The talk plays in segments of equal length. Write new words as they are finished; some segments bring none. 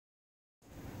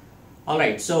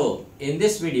Alright, so in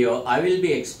this video I will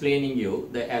be explaining you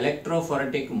the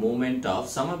electrophoretic movement of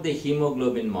some of the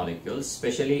hemoglobin molecules,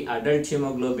 especially adult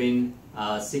hemoglobin,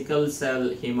 sickle cell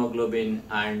hemoglobin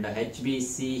and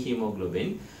HbC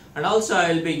hemoglobin, and also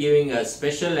I will be giving a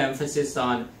special emphasis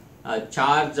on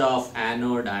charge of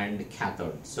anode and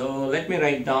cathode. So let me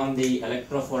write down the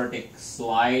electrophoretic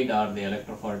slide or the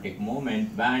electrophoretic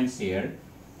movement bands here.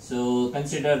 So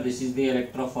consider this is the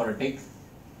electrophoretic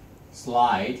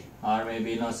slide, or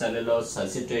maybe cellulose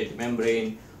acetate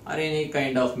membrane or any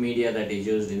kind of media that is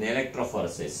used in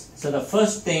electrophoresis. So the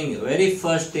very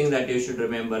first thing that you should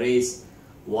remember is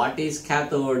what is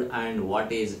cathode and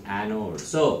what is anode.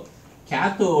 So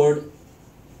cathode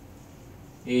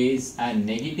is a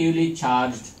negatively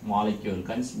charged molecule.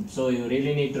 So you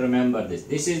really need to remember this.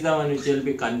 This is the one which will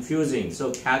be confusing.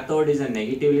 So cathode is a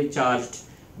negatively charged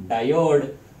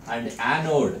diode and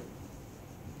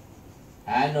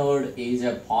anode is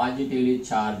a positively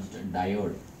charged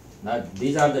diode. Now,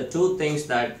 these are the two things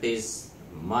that is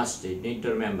must. You need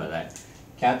to remember that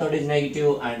cathode is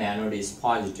negative and anode is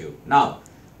positive. Now,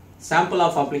 sample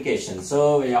of application.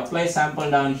 So we apply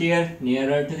sample down here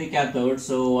nearer to the cathode.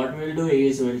 So what we will do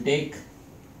is we will take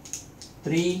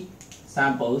 3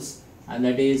 samples, and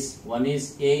that is one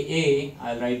is AA.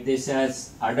 I'll write this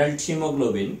as adult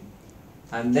hemoglobin,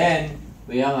 and then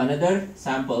we have another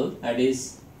sample that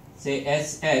is say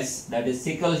SS, that is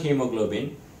sickle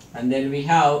hemoglobin, and then we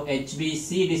have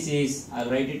HbC disease. I'll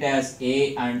write it as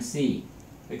A and C,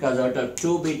 because out of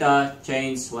 2 beta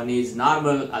chains, one is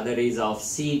normal, other is of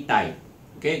C type.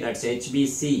 Okay, that's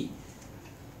HbC.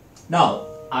 Now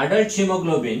adult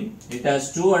hemoglobin, it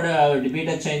has 2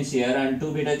 beta chains here and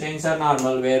 2 beta chains are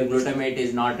normal, where glutamate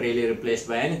is not really replaced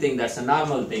by anything. That's a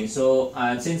normal thing. So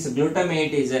since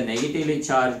glutamate is a negatively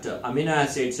charged amino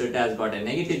acid, so it has got a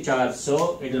negative charge,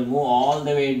 so it will move all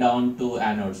the way down to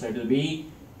anode. So it will be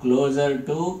closer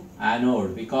to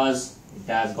anode because it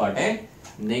has got a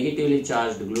negatively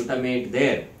charged glutamate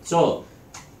there. So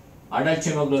adult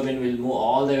hemoglobin will move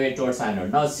all the way towards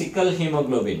anode. Now sickle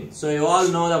hemoglobin. So you all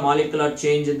know the molecular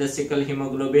change in the sickle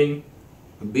hemoglobin.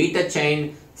 Beta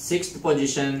chain 6th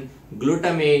position,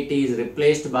 glutamate is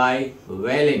replaced by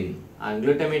valine, and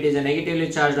glutamate is a negatively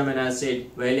charged amino acid,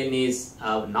 valine is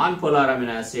a non-polar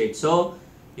amino acid. So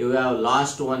you have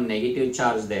lost one negative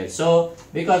charge there. So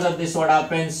because of this, what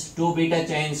happens? 2 beta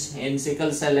chains in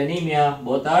sickle cell anemia,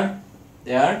 both are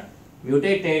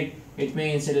mutated. It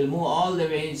means it will move all the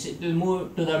way, it will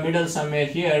move to the middle somewhere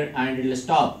here and it will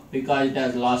stop because it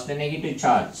has lost a negative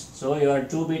charge. So your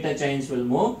 2 beta chains will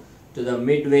move to the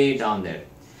midway down there.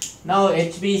 Now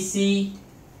HbAc,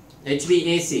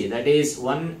 that is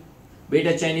one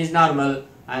beta chain is normal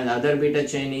and other beta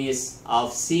chain is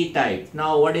of C type.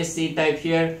 Now what is C type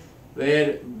here?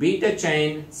 Where beta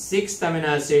chain 6th amino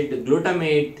acid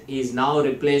glutamate is now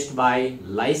replaced by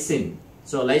lysine.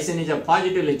 So lysine is a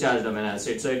positively charged amino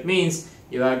acid. So it means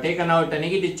you have taken out a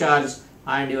negative charge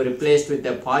and you replaced with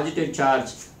a positive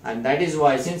charge, and that is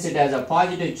why, since it has a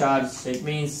positive charge, it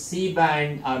means C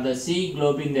band or the C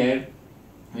globin there,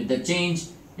 with the change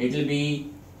it will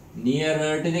be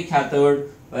nearer to the cathode,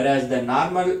 whereas the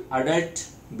normal adult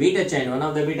beta chain, one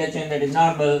of the beta chain that is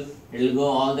normal, it will go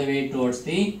all the way towards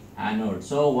the anode.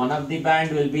 So one of the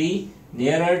band will be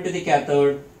nearer to the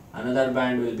cathode, another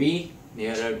band will be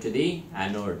nearer to the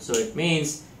anode. So it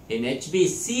means in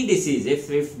HbC disease,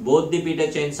 if both the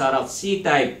beta chains are of C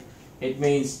type, it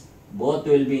means both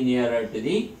will be nearer to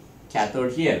the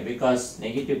cathode here, because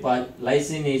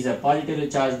lysine is a positively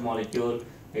charged molecule,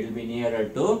 it will be nearer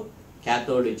to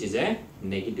cathode, which is a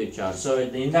negative charge. So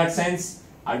in that sense,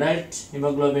 adult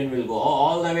hemoglobin will go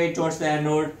all the way towards the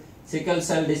anode. Sickle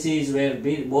cell disease, where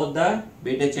both the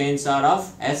beta chains are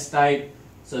of S type,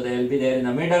 so they will be there in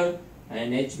the middle.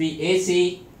 And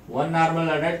HbAc, one normal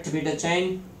adult beta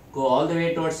chain, go all the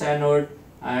way towards anode,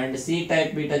 and C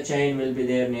type beta chain will be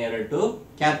there nearer to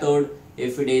cathode.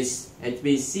 If it is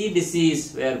HbC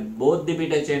disease, where both the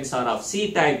beta chains are of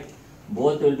C type,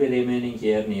 both will be remaining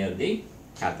here near the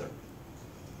cathode.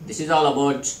 This is all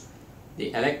about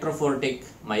the electrophoretic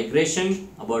migration,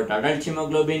 about adult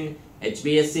hemoglobin,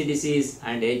 HbSC disease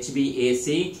and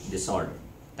HbAc disorder.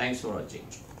 Thanks for watching.